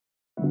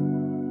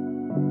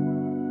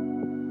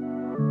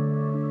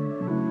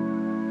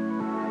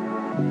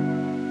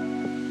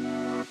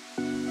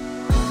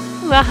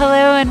Well,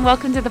 hello and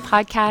welcome to the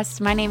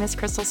podcast. My name is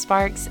Crystal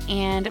Sparks,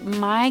 and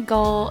my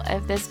goal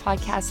of this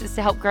podcast is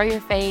to help grow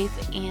your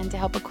faith and to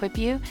help equip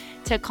you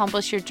to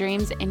accomplish your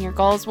dreams and your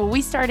goals. Well,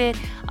 we started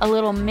a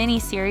little mini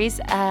series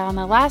on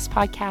the last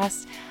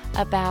podcast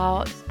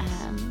about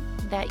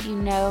that you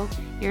know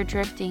you're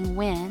drifting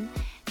when.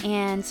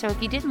 And so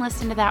if you didn't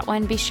listen to that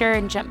one, be sure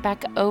and jump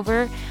back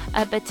over.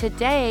 But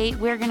today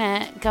we're going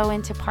to go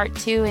into part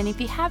 2. And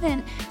if you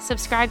haven't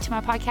subscribed to my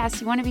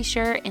podcast, you want to be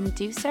sure and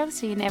do so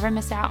you never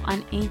miss out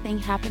on anything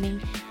happening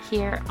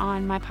here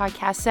on my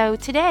podcast. So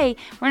today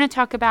we're going to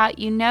talk about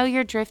you know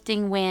you're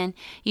drifting when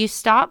you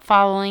stop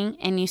following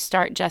and you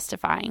start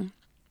justifying.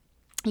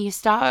 You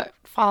stop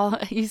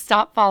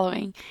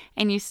following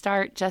and you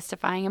start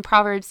justifying. In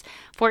Proverbs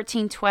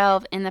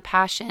 14:12 in the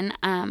Passion,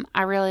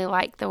 I really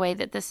like the way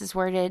that this is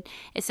worded.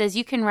 It says,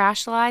 you can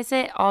rationalize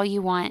it all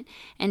you want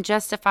and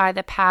justify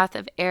the path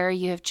of error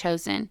you have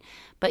chosen,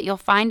 but you'll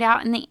find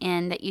out in the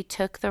end that you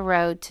took the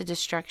road to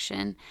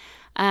destruction.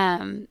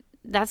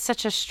 That's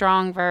such a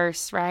strong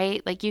verse,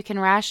 right? Like you can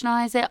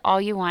rationalize it all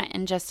you want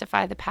and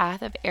justify the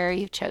path of error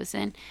you've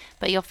chosen,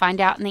 but you'll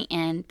find out in the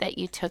end that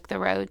you took the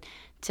road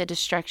to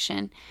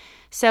destruction.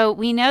 So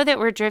we know that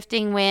we're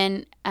drifting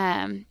when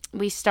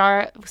we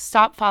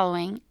stop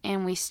following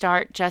and we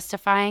start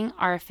justifying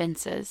our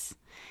offenses.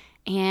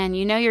 And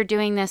you know you're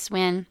doing this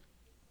when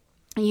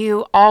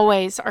you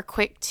always are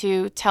quick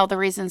to tell the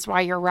reasons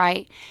why you're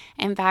right.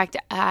 In fact,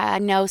 I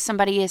know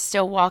somebody is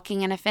still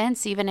walking an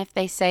offense, even if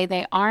they say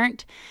they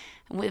aren't.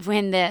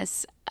 When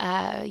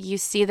you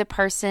see the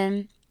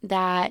person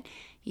that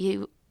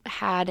you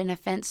had an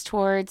offense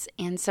towards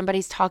and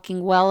somebody's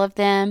talking well of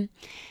them,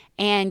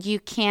 and you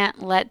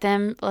can't let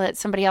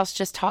somebody else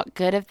just talk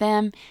good of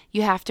them.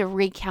 You have to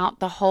recount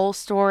the whole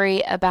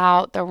story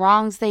about the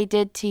wrongs they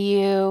did to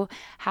you,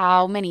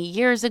 how many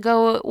years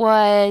ago it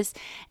was.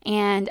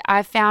 And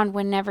I found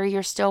whenever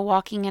you're still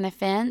walking an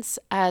offense,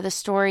 the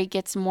story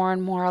gets more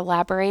and more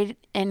elaborated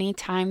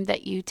anytime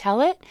that you tell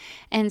it.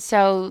 And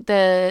so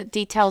the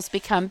details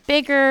become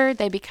bigger,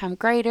 they become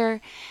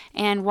greater.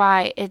 And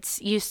why?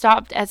 You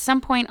stopped at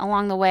some point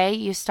along the way,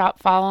 you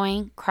stopped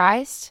following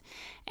Christ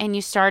and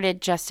you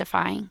started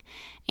justifying.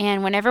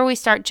 And whenever we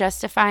start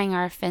justifying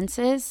our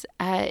offenses,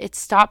 it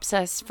stops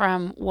us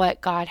from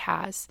what God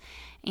has.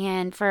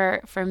 And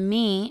for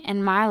me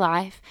in my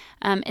life,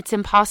 it's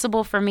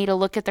impossible for me to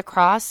look at the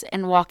cross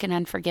and walk in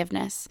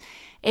unforgiveness.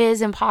 It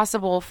is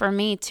impossible for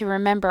me to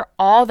remember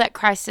all that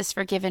Christ has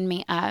forgiven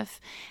me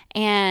of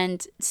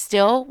and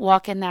still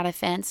walk in that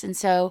offense. And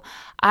so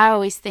I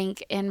always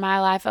think in my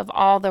life of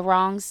all the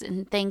wrongs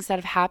and things that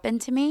have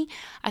happened to me,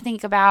 I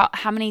think about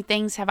how many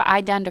things have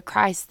I done to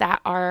Christ that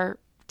are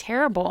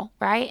terrible,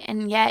 right?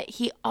 And yet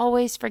he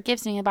always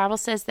forgives me. The Bible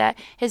says that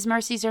his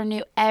mercies are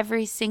new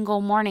every single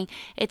morning.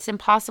 It's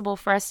impossible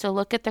for us to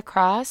look at the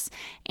cross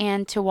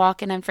and to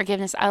walk in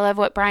unforgiveness. I love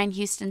what Brian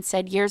Houston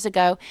said years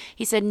ago.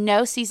 He said,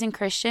 no seasoned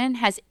Christian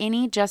has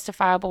any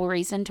justifiable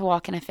reason to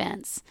walk in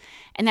offense.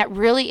 And that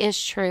really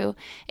is true.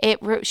 It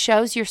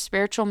shows your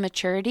spiritual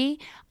maturity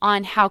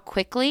on how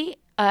quickly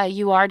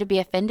you are to be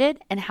offended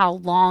and how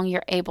long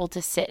you're able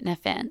to sit in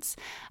offense.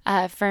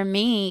 For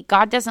me,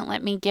 God doesn't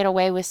let me get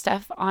away with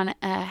stuff on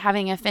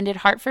having an offended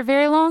heart for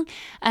very long.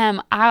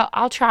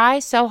 I'll try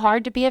so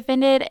hard to be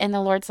offended, and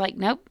the Lord's like,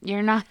 nope,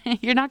 you're not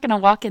going to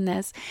walk in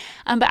this.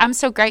 But I'm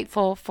so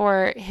grateful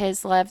for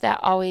his love that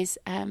always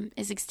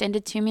is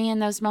extended to me in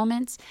those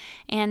moments,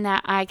 and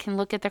that I can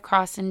look at the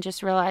cross and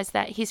just realize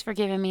that he's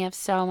forgiven me of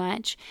so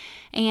much.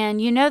 And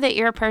you know that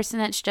you're a person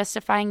that's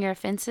justifying your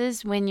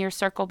offenses when your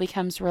circle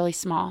becomes really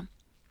small.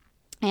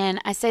 And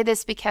I say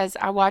this because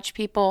I watch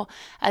people,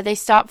 they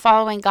stop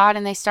following God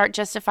and they start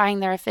justifying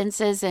their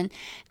offenses, and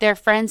their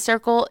friend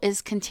circle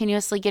is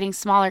continuously getting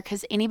smaller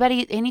because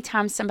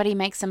anytime somebody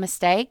makes a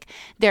mistake,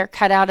 they're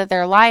cut out of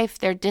their life,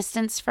 they're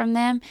distanced from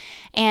them.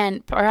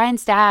 And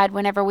Brian's dad,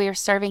 whenever we were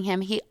serving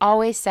him, he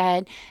always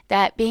said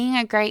that being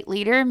a great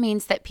leader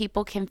means that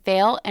people can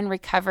fail and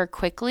recover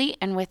quickly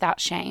and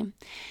without shame.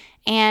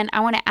 And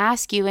I want to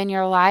ask you, in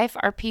your life,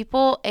 are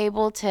people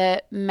able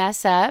to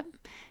mess up,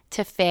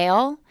 to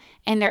fail,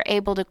 and they're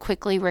able to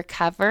quickly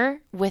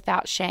recover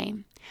without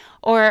shame?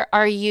 Or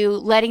are you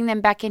letting them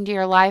back into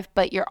your life,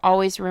 but you're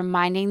always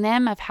reminding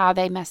them of how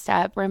they messed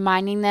up,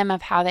 reminding them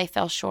of how they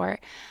fell short?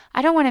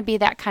 I don't want to be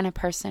that kind of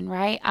person,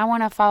 right? I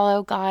want to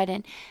follow God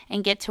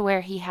and get to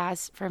where he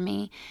has for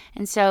me.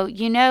 And so,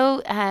 you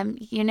know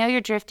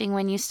you're drifting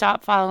when you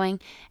stop following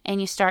and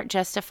you start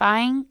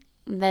justifying.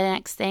 The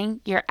next thing,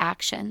 your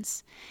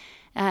actions.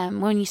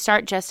 When you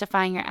start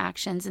justifying your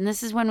actions. And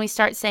this is when we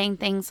start saying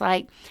things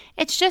like,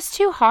 it's just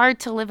too hard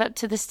to live up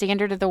to the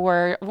standard of the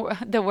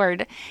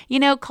word. You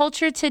know,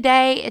 culture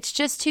today, it's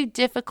just too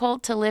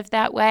difficult to live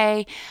that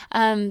way.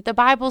 The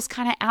Bible's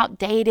kind of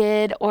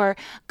outdated, or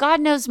God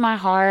knows my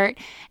heart.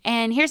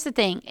 And here's the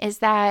thing is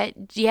that,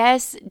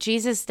 yes,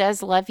 Jesus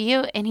does love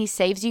you and he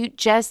saves you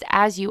just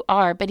as you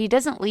are, but he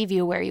doesn't leave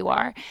you where you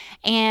are.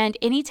 And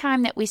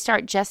anytime that we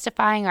start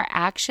justifying our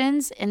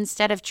actions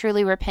instead of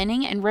truly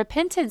repenting, and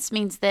repentance means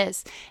means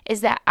this,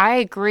 is that I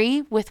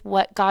agree with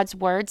what God's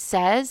word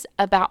says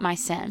about my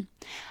sin.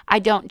 I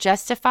don't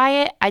justify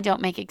it. I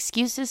don't make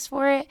excuses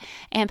for it.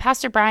 And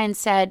Pastor Brian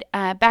said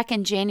back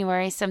in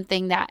January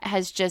something that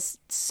has just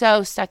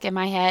so stuck in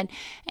my head.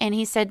 And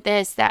he said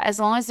this, that as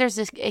long as there's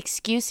an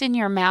excuse in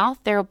your mouth,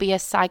 there will be a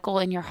cycle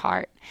in your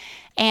heart.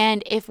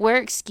 And if we're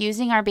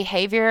excusing our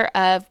behavior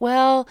of,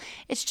 well,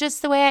 it's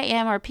just the way I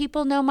am, or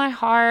people know my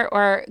heart,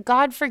 or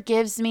God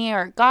forgives me,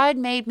 or God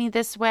made me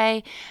this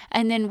way,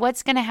 and then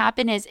what's going to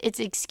happen is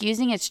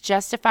it's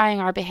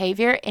justifying our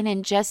behavior. And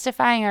in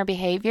justifying our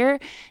behavior,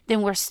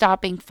 then we're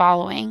stopping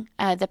following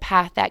the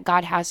path that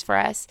God has for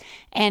us.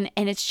 And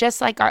it's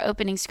just like our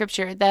opening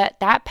scripture,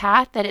 that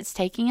path that it's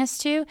taking us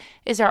to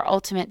is our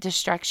ultimate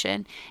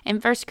destruction. In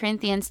 1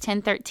 Corinthians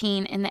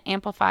 10:13 in the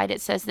Amplified,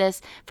 it says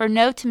this, "For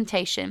no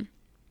temptation,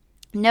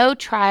 no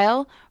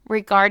trial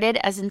regarded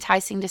as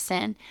enticing to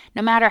sin,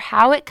 no matter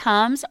how it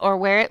comes or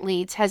where it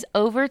leads, has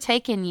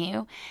overtaken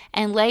you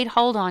and laid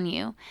hold on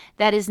you.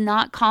 That is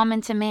not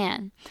common to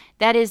man.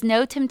 That is,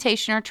 no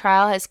temptation or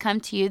trial has come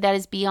to you that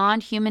is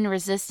beyond human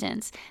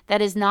resistance, that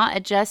is not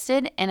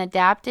adjusted and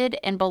adapted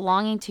and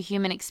belonging to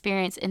human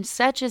experience, and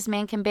such as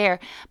man can bear.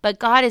 But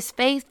God is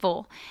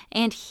faithful,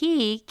 and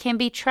He can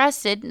be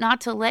trusted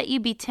not to let you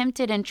be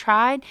tempted and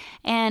tried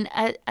and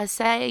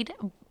essayed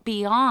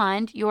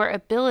beyond your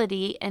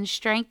ability and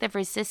strength of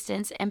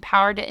resistance and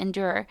power to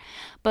endure.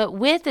 But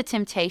with the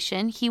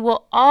temptation, He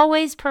will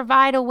always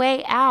provide a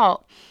way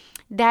out,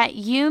 that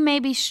you may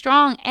be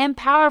strong and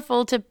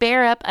powerful to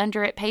bear up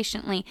under it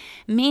patiently."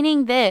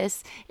 Meaning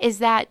this is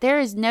that there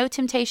is no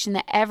temptation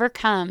that ever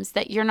comes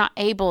that you're not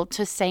able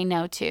to say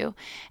no to.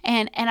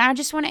 And I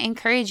just want to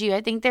encourage you.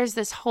 I think there's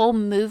this whole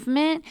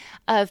movement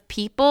of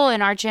people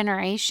in our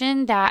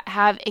generation that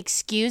have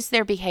excused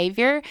their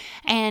behavior,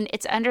 and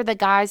it's under the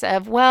guise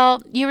of,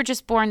 well, you were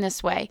just born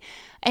this way.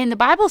 And the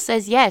Bible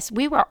says, yes,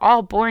 we were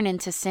all born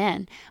into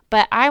sin.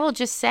 But I will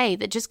just say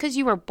that just because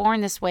you were born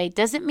this way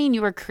doesn't mean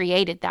you were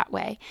created that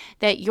way.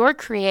 That your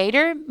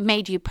Creator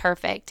made you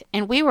perfect.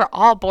 And we were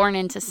all born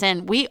into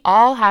sin. We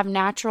all have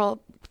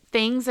natural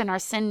things in our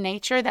sin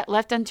nature that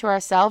left unto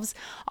ourselves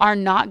are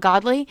not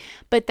godly,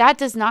 but that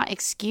does not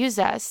excuse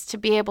us to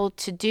be able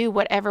to do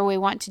whatever we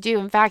want to do.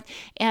 In fact,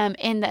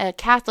 in the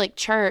Catholic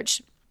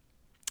Church,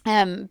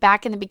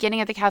 back in the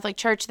beginning of the Catholic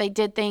Church, they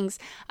did things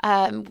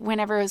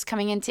whenever it was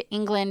coming into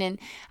England,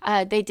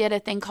 and they did a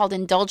thing called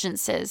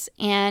indulgences.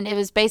 And it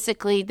was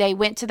basically they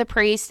went to the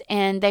priest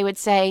and they would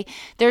say,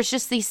 there's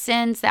just these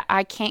sins that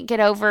I can't get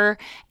over.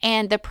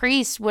 And the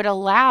priest would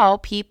allow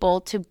people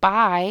to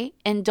buy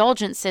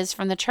indulgences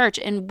from the church.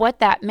 And what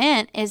that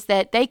meant is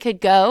that they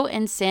could go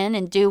and sin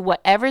and do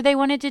whatever they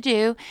wanted to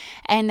do,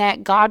 and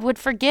that God would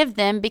forgive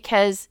them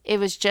because it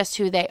was just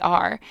who they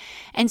are.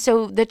 And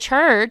so the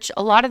church,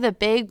 a lot of the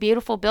big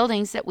beautiful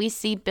buildings that we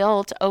see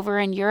built over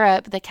in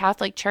Europe, the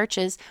Catholic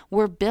churches,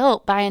 were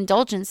built by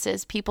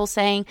indulgences. People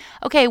saying,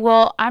 okay,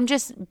 well, I'm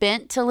just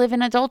bent to live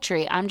in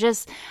adultery.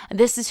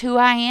 This is who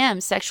I am.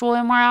 Sexual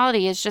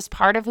immorality is just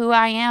part of who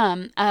I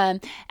am.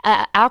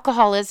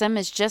 Alcoholism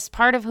is just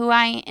part of who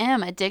I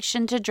am.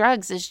 Addiction to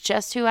drugs is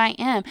just who I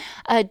am.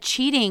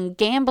 Cheating,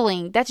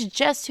 gambling, that's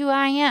just who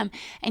I am.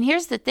 And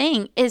here's the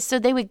thing is, so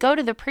they would go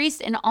to the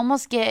priest and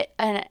almost get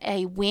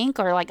a wink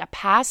or like a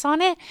pass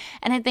on it.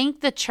 And I think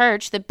the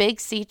church, the Big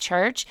C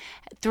church,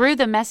 through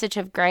the message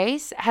of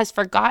grace, has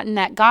forgotten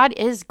that God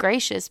is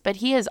gracious, but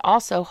He is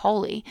also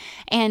holy.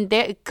 And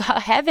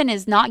heaven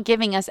is not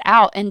giving us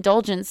out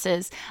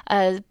indulgences,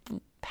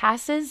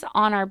 passes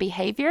on our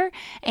behavior.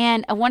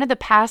 And one of the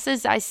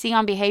passes I see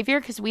on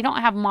behavior, because we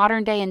don't have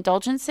modern day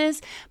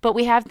indulgences, but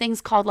we have things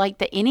called like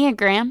the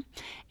Enneagram.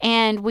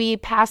 And we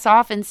pass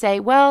off and say,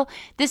 well,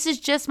 this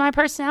is just my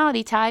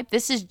personality type.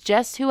 This is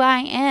just who I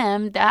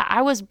am. That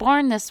I was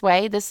born this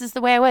way. This is the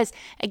way I was.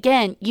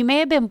 Again, you may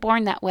have been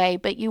born that way,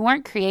 but you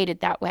weren't created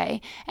that way.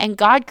 And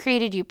God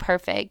created you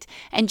perfect.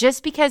 And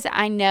just because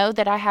I know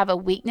that I have a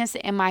weakness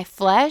in my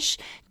flesh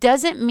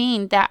doesn't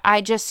mean that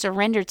I just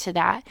surrender to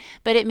that.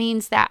 But it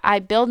means that I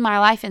build my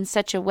life in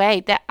such a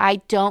way that I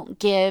don't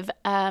give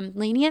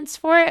lenience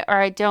for it, or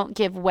I don't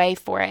give way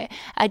for it.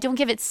 I don't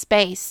give it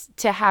space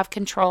to have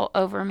control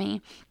over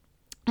me.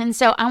 And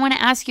so I want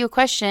to ask you a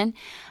question.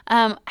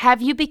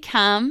 Have you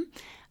become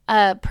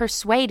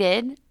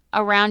persuaded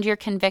around your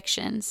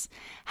convictions?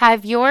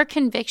 Have your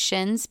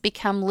convictions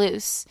become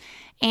loose?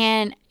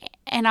 And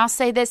I'll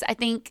say this, I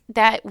think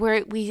that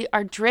we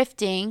are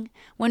drifting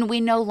when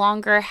we no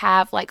longer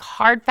have like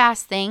hard,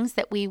 fast things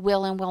that we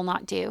will and will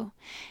not do.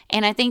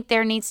 And I think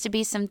there needs to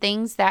be some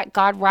things that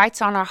God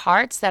writes on our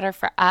hearts that are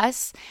for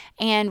us,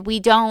 and we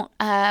don't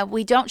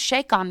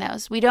shake on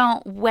those. We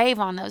don't wave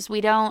on those. We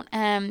don't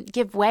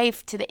give way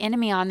to the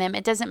enemy on them.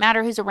 It doesn't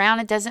matter who's around.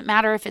 It doesn't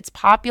matter if it's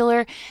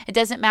popular. It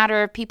doesn't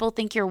matter if people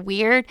think you're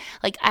weird.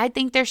 Like, I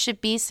think there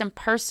should be some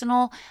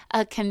personal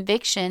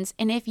convictions,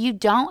 and if you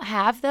don't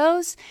have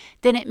those,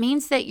 then it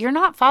means that you're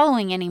not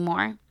following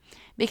anymore.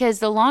 because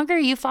the longer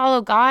you follow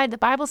God, the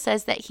Bible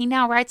says that he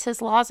now writes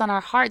his laws on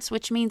our hearts,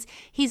 which means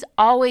he's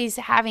always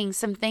having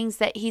some things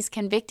that he's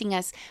convicting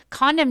us.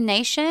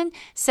 Condemnation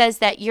says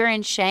that you're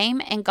in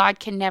shame and God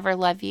can never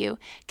love you.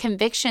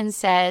 Conviction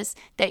says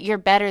that you're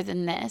better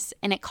than this,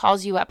 and it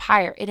calls you up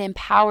higher. It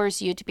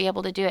empowers you to be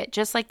able to do it.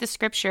 Just like the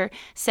scripture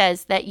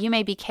says that you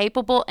may be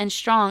capable and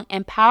strong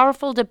and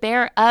powerful to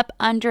bear up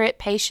under it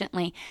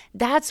patiently.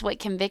 That's what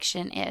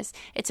conviction is.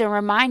 It's a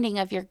reminding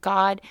of your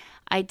God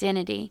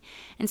identity.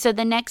 And so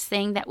the next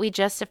thing that we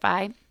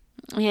justify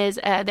is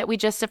that we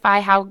justify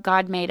how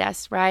God made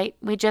us, right?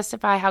 We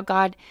justify how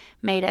God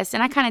made us.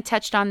 And I kind of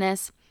touched on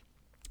this,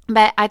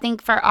 but I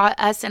think for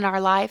us in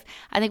our life,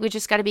 I think we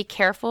just got to be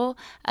careful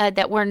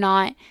that we're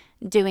not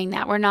doing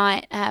that. We're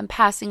not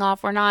passing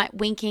off. We're not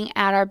winking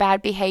at our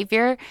bad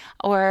behavior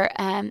or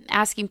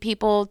asking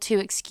people to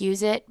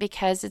excuse it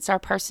because it's our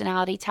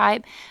personality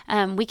type.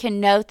 We can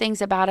know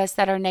things about us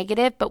that are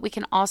negative, but we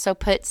can also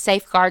put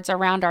safeguards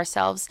around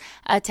ourselves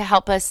to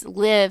help us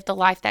live the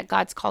life that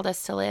God's called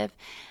us to live.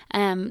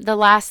 The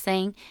last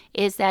thing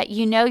is that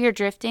you're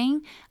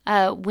drifting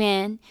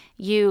when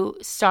you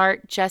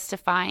start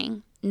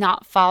justifying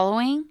not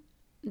following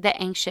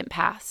the ancient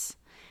paths.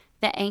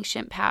 The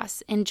ancient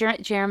past. In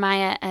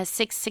Jeremiah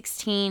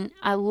 6:16,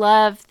 I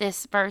love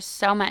this verse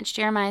so much.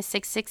 Jeremiah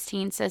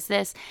 6:16 says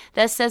this,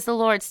 "Thus says the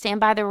Lord, stand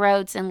by the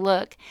roads and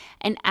look,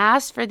 and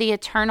ask for the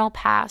eternal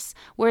paths,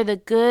 where the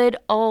good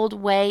old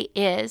way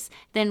is,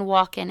 then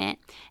walk in it,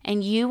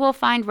 and you will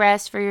find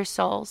rest for your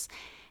souls."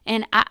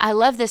 And I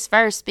love this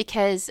verse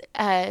because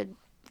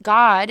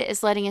God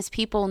is letting his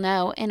people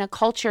know in a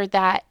culture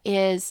that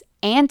is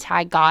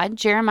anti-God.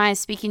 Jeremiah is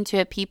speaking to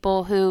a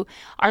people who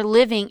are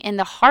living in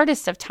the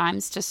hardest of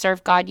times to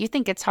serve God. You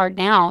think it's hard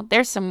now.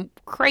 There's some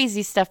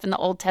crazy stuff in the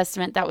Old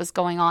Testament that was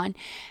going on.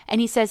 And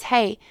he says,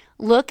 hey,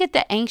 look at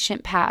the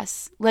ancient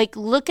past. Like,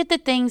 look at the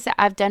things that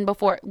I've done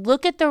before.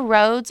 Look at the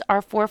roads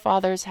our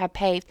forefathers have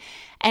paved.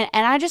 And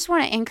I just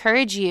want to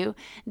encourage you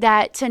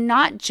that to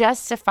not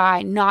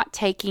justify not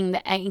taking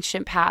the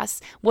ancient paths.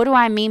 What do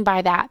I mean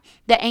by that?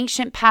 The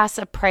ancient paths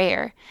of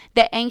prayer,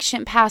 the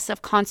ancient paths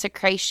of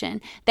consecration,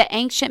 the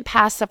ancient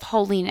paths of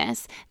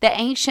holiness, the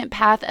ancient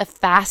path of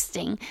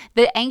fasting,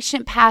 the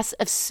ancient paths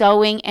of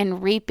sowing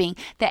and reaping,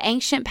 the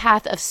ancient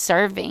path of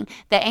serving,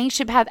 the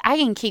ancient path. I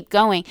can keep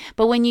going.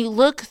 But when you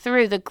look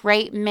through the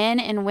great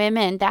men and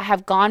women that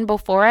have gone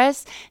before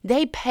us,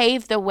 they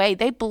paved the way.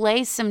 They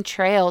blazed some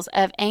trails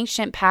of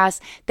ancient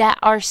paths that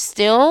are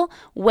still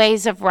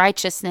ways of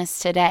righteousness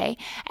today.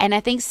 And I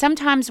think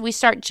sometimes we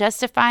start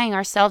justifying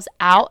ourselves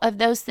out of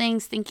those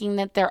things, thinking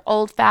that they're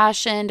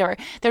old-fashioned or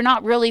they're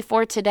not really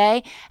for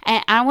today.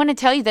 And I want to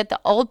tell you that the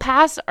old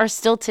paths are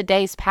still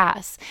today's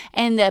paths,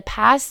 and the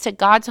paths to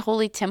God's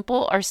holy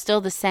temple are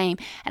still the same.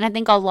 And I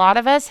think a lot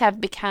of us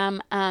have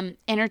become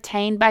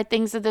entertained by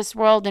things of this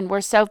world, and we're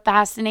so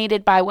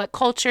fascinated by what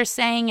culture's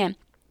saying and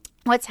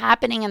what's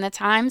happening in the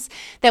times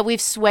that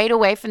we've swayed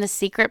away from the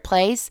secret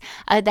place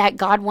that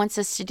God wants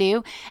us to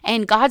do.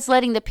 And God's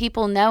letting the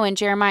people know in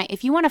Jeremiah,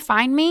 if you want to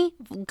find me,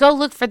 go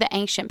look for the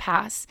ancient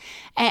past.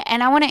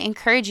 And I want to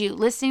encourage you,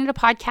 listening to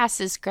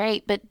podcasts is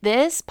great, but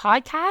this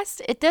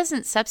podcast, it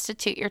doesn't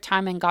substitute your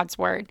time in God's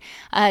word.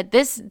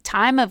 This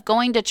time of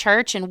going to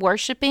church and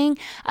worshiping,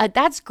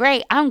 that's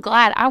great. I'm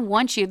glad. I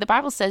want you. The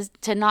Bible says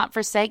to not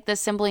forsake the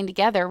assembling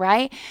together,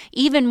 right?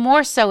 Even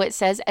more so, it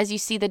says, as you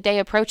see the day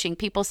approaching.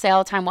 People say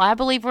all the time, well, I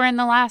believe we're in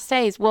the last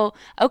days. Well,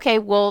 okay,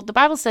 the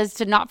Bible says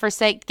to not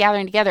forsake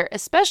gathering together,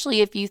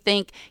 especially if you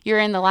think you're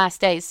in the last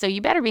days. So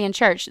you better be in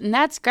church, and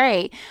that's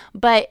great,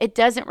 but it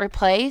doesn't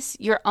replace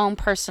your own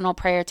personal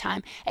prayer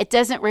time. It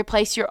doesn't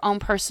replace your own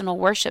personal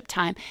worship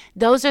time.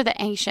 Those are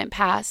the ancient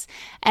paths.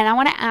 And I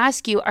want to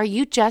ask you, are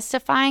you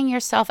justifying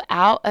yourself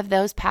out of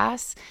those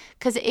paths?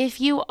 Because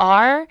if you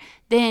are,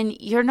 then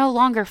you're no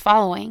longer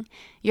following.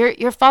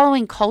 You're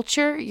following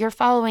culture. You're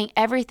following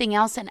everything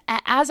else. And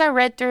as I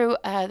read through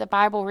the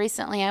Bible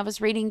recently, I was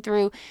reading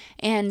through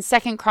in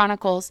 2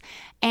 Chronicles,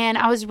 and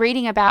I was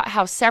reading about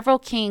how several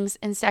kings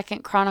in 2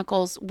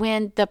 Chronicles,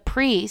 when the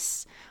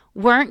priests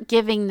weren't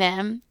giving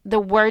them the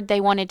word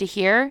they wanted to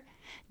hear,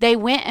 they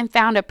went and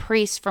found a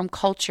priest from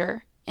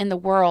culture in the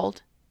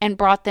world and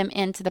brought them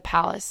into the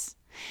palace.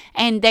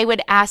 And they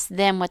would ask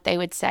them what they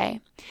would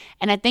say.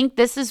 And I think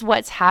this is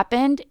what's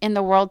happened in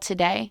the world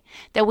today,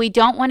 that we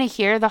don't want to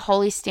hear the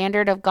holy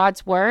standard of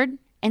God's word.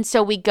 And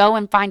so we go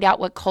and find out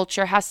what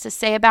culture has to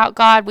say about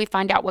God. We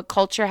find out what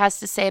culture has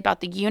to say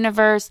about the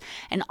universe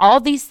and all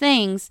these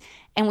things,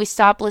 and we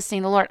stop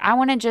listening to the Lord. I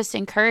want to just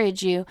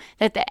encourage you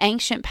that the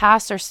ancient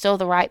paths are still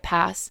the right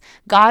paths.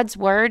 God's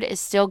word is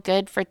still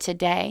good for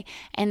today,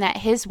 and that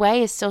his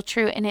way is still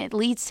true, and it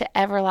leads to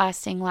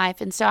everlasting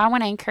life. And so I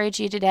want to encourage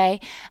you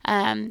today,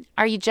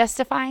 are you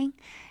justifying?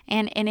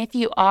 And if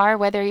you are,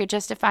 whether you're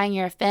justifying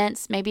your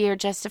offense, maybe you're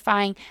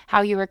justifying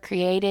how you were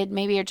created,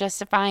 maybe you're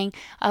justifying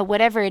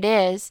whatever it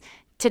is,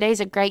 today's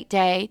a great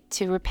day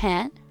to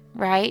repent,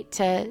 right?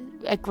 To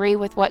agree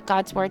with what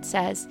God's word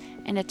says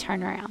and to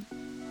turn around.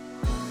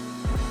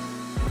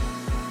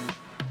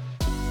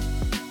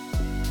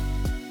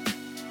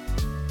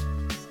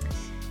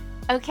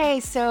 Okay,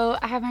 so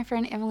I have my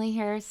friend Emily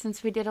here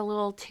since we did a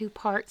little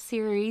 2-part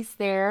series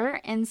there.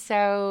 And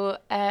so,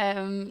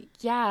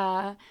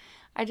 yeah,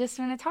 I just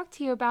want to talk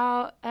to you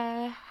about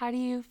how do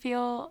you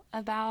feel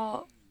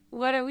about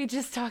what we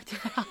just talked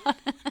about?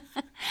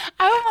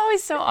 I'm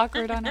always so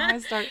awkward on how I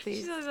start these.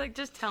 She's always like,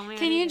 just tell me.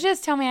 Can you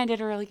just tell me I did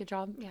a really good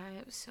job? Yeah,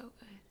 it was so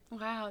good.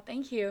 Wow,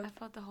 thank you. I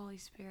felt the Holy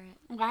Spirit.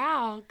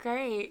 Wow,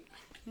 great.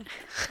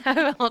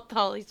 I felt the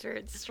Holy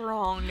Spirit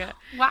strong.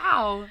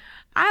 Wow.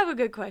 I have a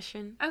good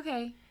question.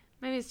 Okay.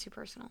 Maybe it's too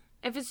personal.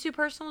 If it's too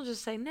personal,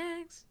 just say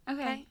next.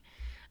 Okay.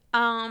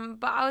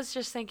 But I was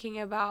just thinking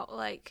about,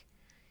 like,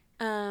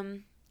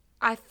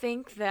 I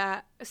think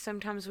that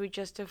sometimes we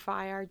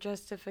justify our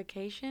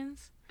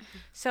justifications. Mm-hmm.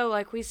 So,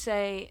 like, we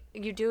say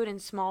you do it in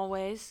small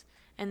ways,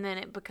 and then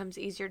it becomes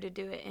easier to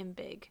do it in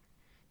big.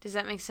 Does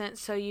that make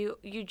sense? So you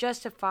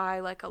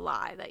justify, like, a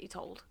lie that you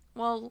told.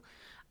 Well,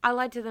 I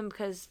lied to them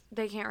because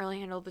they can't really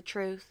handle the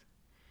truth.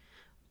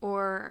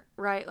 Or,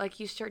 right, like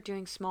you start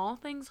doing small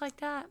things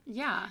like that.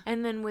 Yeah.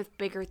 And then with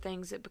bigger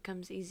things, it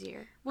becomes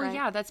easier. Well, right?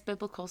 yeah, that's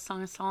biblical.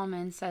 Song of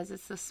Solomon says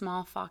it's the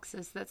small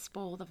foxes that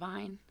spoil the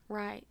vine.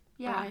 Right.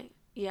 Yeah. Right.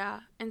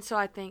 Yeah. And so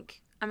I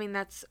think,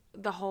 that's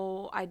the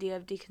whole idea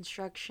of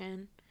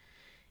deconstruction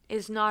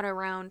is not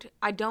around,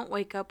 I don't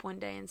wake up one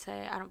day and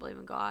say, I don't believe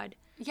in God.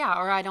 Yeah,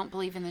 or I don't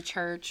believe in the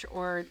church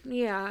or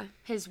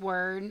his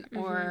word mm-hmm.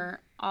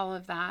 or all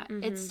of that.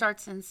 Mm-hmm. It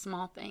starts in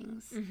small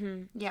things.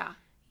 Mm-hmm. Yeah.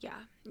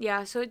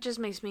 Yeah, so it just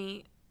makes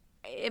me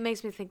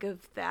think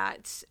of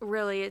that.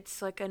 Really,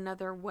 it's like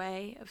another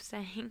way of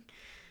saying,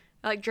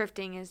 like,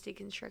 drifting is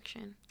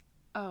deconstruction.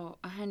 Oh,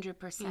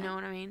 100%. You know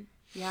what I mean?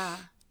 Yeah.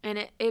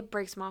 And it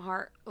breaks my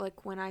heart,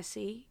 like, when I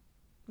see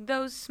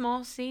those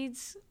small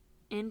seeds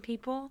in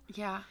people.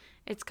 Yeah.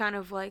 It's kind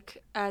of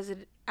like as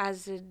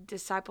a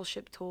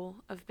discipleship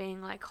tool of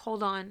being like,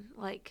 hold on,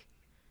 like,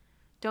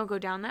 don't go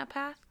down that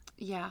path.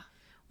 Yeah.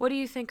 What do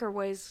you think are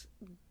ways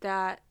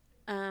that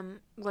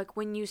like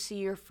when you see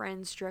your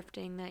friends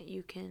drifting that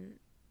you can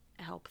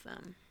help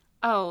them?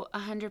 Oh,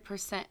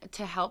 100%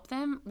 to help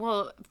them.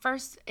 Well,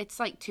 first, it's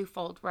like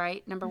twofold,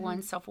 right? Number mm-hmm.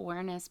 one,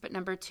 self-awareness, but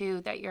number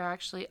two, that you're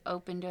actually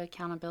open to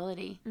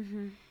accountability.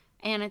 Mm-hmm.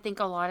 And I think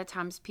a lot of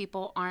times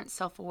people aren't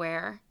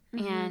self-aware.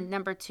 Mm-hmm. And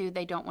number two,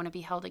 they don't want to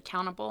be held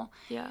accountable.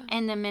 Yeah.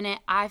 And the minute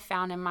I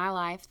found in my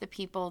life, the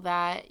people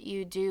that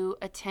you do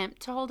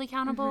attempt to hold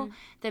accountable, mm-hmm.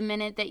 the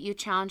minute that you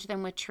challenge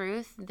them with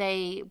truth,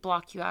 they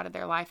block you out of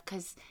their life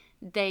because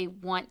they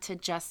want to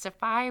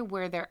justify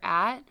where they're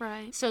at.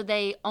 Right. So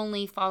they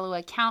only follow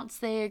accounts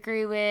they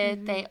agree with.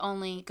 Mm-hmm. They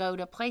only go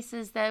to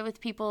places that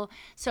with people.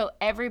 So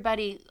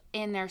everybody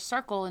in their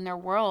circle, in their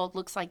world,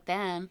 looks like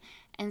them.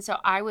 And so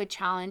I would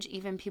challenge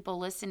even people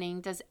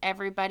listening, does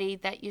everybody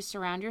that you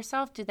surround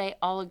yourself, do they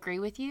all agree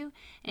with you?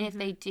 And mm-hmm.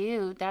 if they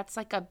do, that's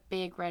like a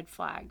big red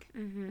flag.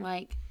 Mm-hmm.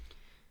 Like,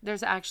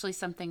 there's actually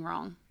something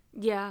wrong.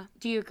 Yeah.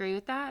 Do you agree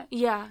with that?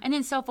 Yeah. And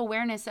then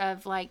self-awareness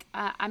of, like,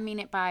 I mean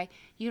it by,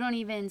 you don't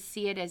even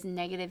see it as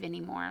negative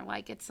anymore.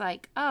 Like, it's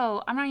like,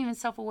 oh, I'm not even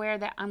self-aware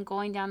that I'm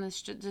going down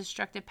this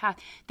destructive path.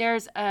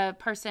 There's a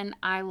person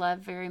I love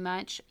very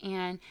much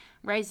and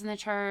raised in the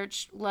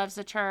church, loves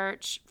the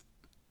church.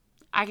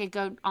 I could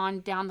go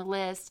on down the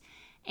list.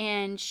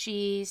 And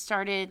she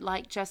started,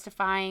 like,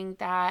 justifying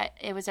that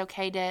it was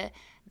okay to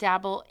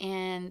dabble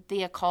in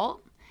the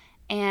occult.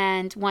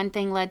 And one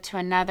thing led to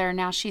another.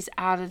 Now she's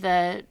out of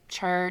the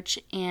church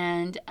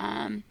and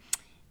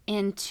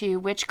into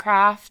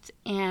witchcraft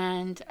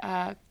and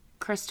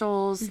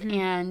crystals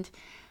mm-hmm.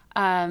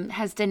 and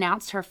has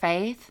denounced her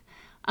faith.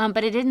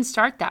 But it didn't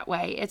start that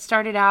way. It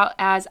started out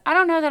as, I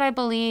don't know that I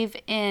believe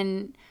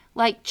in,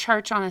 like,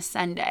 church on a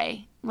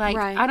Sunday. Like,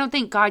 right. I don't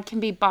think God can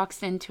be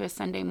boxed into a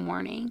Sunday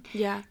morning.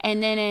 Yeah.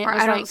 And then it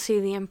was I don't see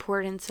the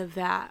importance of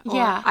that. Or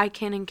yeah. I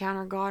can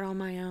encounter God on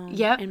my own.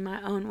 Yep. In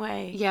my own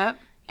way. Yep.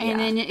 And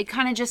then it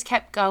kind of just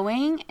kept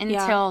going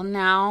until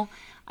now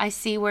I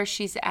see where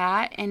she's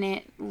at, and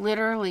it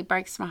literally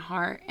breaks my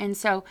heart. And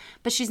so,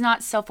 but she's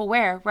not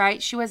self-aware,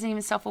 right? She wasn't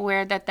even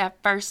self-aware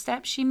that first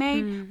step she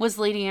made was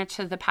leading her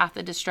to the path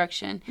of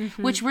destruction,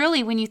 which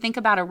really, when you think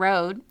about a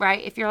road,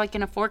 right? If you're like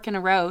in a fork in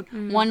a road,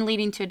 one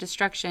leading to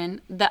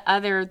destruction, the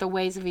other, the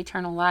ways of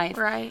eternal life.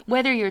 Right.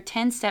 Whether you're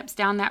 10 steps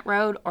down that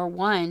road or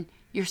one,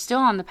 you're still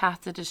on the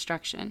path to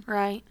destruction.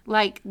 Right.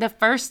 Like, the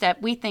first step,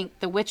 we think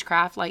the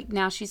witchcraft, like,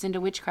 now she's into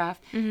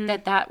witchcraft,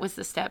 that was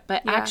the step.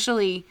 But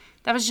actually,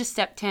 that was just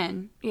step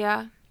 10.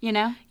 Yeah. You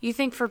know? You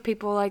think for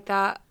people like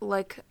that,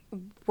 like,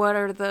 what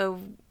are the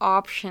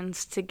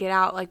options to get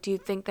out? Like, do you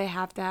think they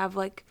have to have,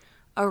 like,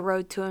 a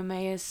road to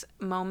Emmaus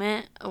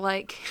moment?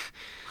 Like,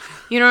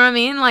 you know what I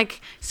mean?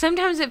 Like,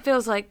 sometimes it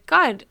feels like,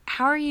 God,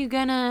 how are you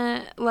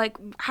gonna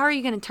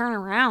turn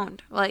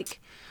around? Like,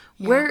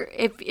 yeah. Where,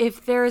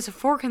 if there is a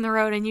fork in the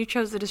road and you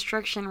chose the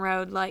destruction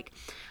road, like,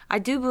 I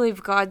do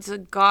believe God's a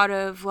God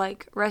of,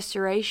 like,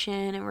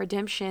 restoration and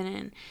redemption,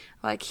 and,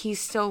 like, he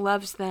still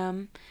loves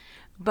them,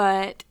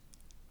 but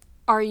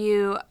are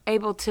you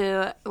able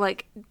to,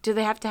 like, do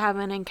they have to have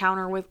an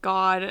encounter with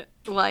God?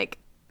 Like,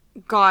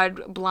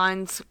 God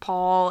blinds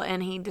Paul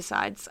and he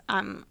decides,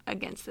 I'm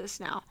against this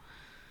now.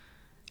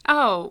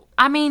 Oh,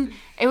 I mean,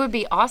 it would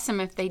be awesome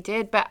if they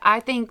did, but I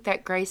think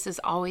that grace is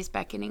always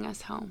beckoning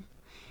us home.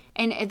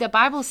 And the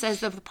Bible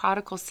says of the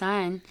prodigal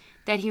son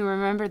that he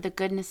remembered the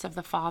goodness of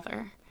the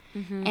father.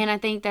 Mm-hmm. And I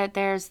think that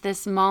there's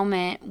this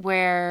moment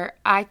where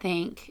I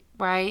think,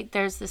 right,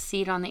 there's the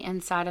seed on the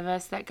inside of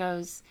us that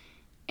goes,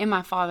 in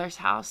my father's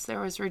house, there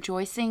was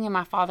rejoicing. In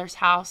my father's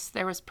house,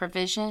 there was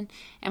provision.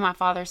 In my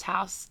father's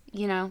house,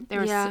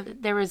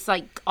 there was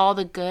like all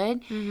the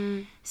good.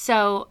 Mm-hmm.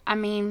 So, I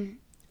mean,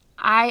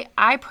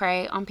 I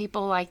pray on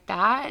people like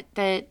that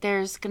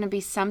there's going to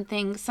be some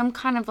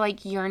kind of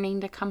like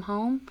yearning to come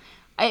home.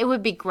 It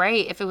would be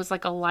great if it was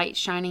like a light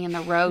shining in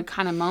the road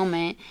kind of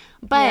moment,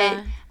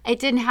 but it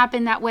didn't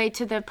happen that way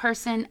to the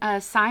person,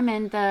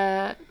 Simon,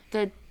 the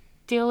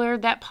dealer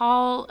that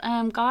Paul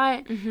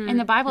got in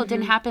the Bible. It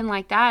didn't happen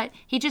like that.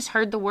 He just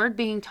heard the word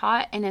being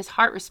taught and his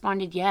heart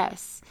responded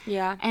yes.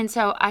 Yeah. And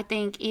so I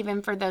think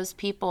even for those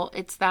people,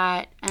 it's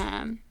that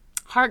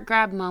heart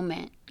grab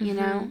moment, you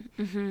know,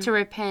 to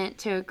repent,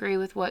 to agree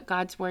with what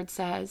God's word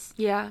says.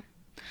 Yeah.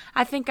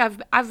 I think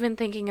I've been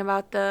thinking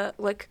about the,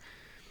 like,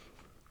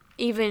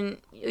 even,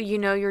 you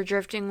know, you're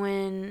drifting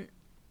when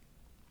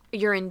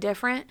you're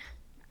indifferent.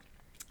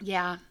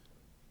 Yeah.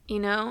 You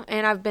know,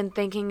 and I've been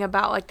thinking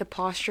about, like, the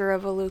posture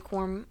of a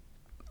lukewarm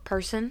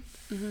person.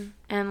 Mm-hmm.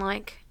 And,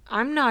 like,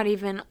 I'm not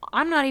even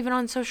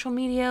on social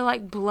media,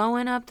 like,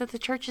 blowing up that the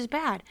church is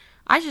bad.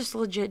 I just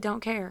legit don't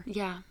care.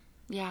 Yeah.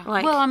 Yeah.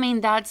 Like, well, I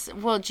mean,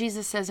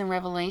 Jesus says in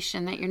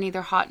Revelation that you're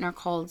neither hot nor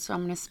cold, so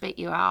I'm going to spit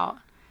you out.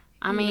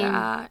 I mean,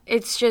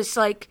 it's just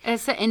like,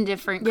 it's an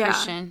indifferent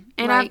Christian.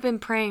 And like, I've been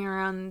praying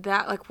around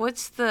that. Like, when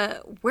does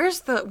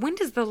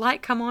the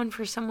light come on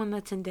for someone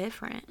that's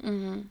indifferent?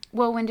 Mm-hmm.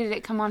 Well, when did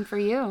it come on for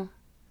you?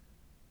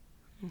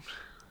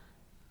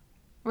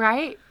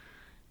 Right?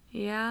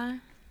 Yeah.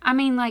 I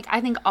mean, like, I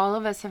think all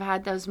of us have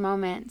had those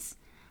moments,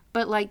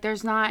 but like,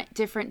 there's not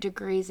different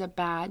degrees of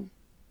bad.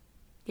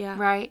 Yeah.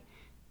 Right?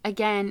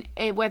 Again,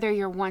 whether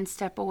you're one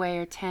step away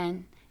or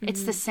 10,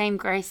 it's the same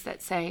grace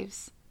that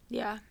saves.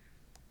 Yeah.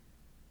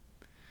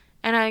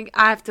 And I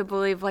have to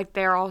believe, like,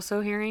 they're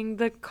also hearing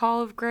the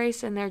call of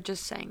grace and they're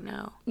just saying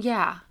no.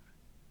 Yeah.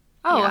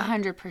 Oh,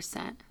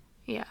 100%.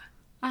 Yeah.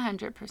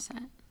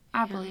 100%.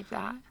 I believe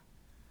that.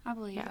 I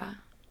believe that.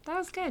 That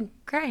was good.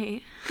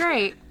 Great.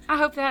 I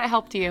hope that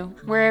helped you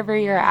wherever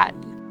you're at.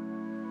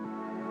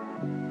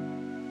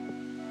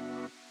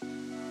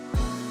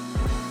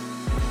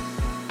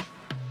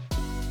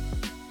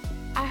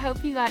 I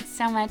hope you got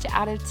so much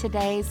out of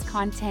today's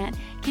content.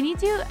 Can you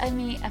do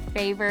me a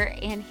favor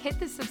and hit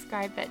the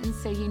subscribe button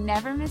so you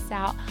never miss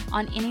out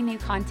on any new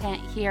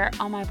content here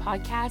on my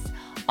podcast?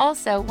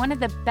 Also, one of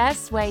the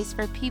best ways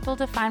for people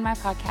to find my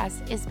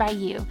podcast is by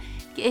you.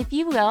 If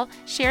you will,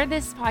 share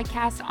this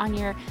podcast on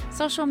your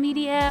social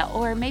media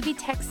or maybe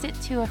text it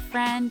to a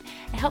friend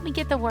and help me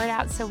get the word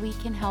out so we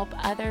can help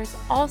others.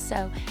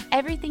 Also,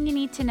 everything you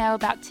need to know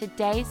about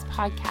today's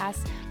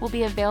podcast will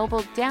be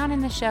available down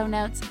in the show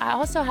notes. I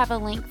also have a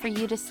link for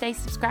you to stay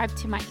subscribed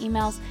to my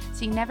emails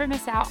so you never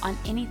miss out on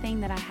anything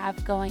that I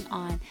have going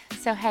on.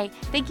 So, hey,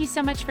 thank you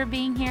so much for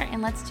being here,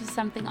 and let's do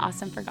something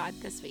awesome for God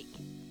this week.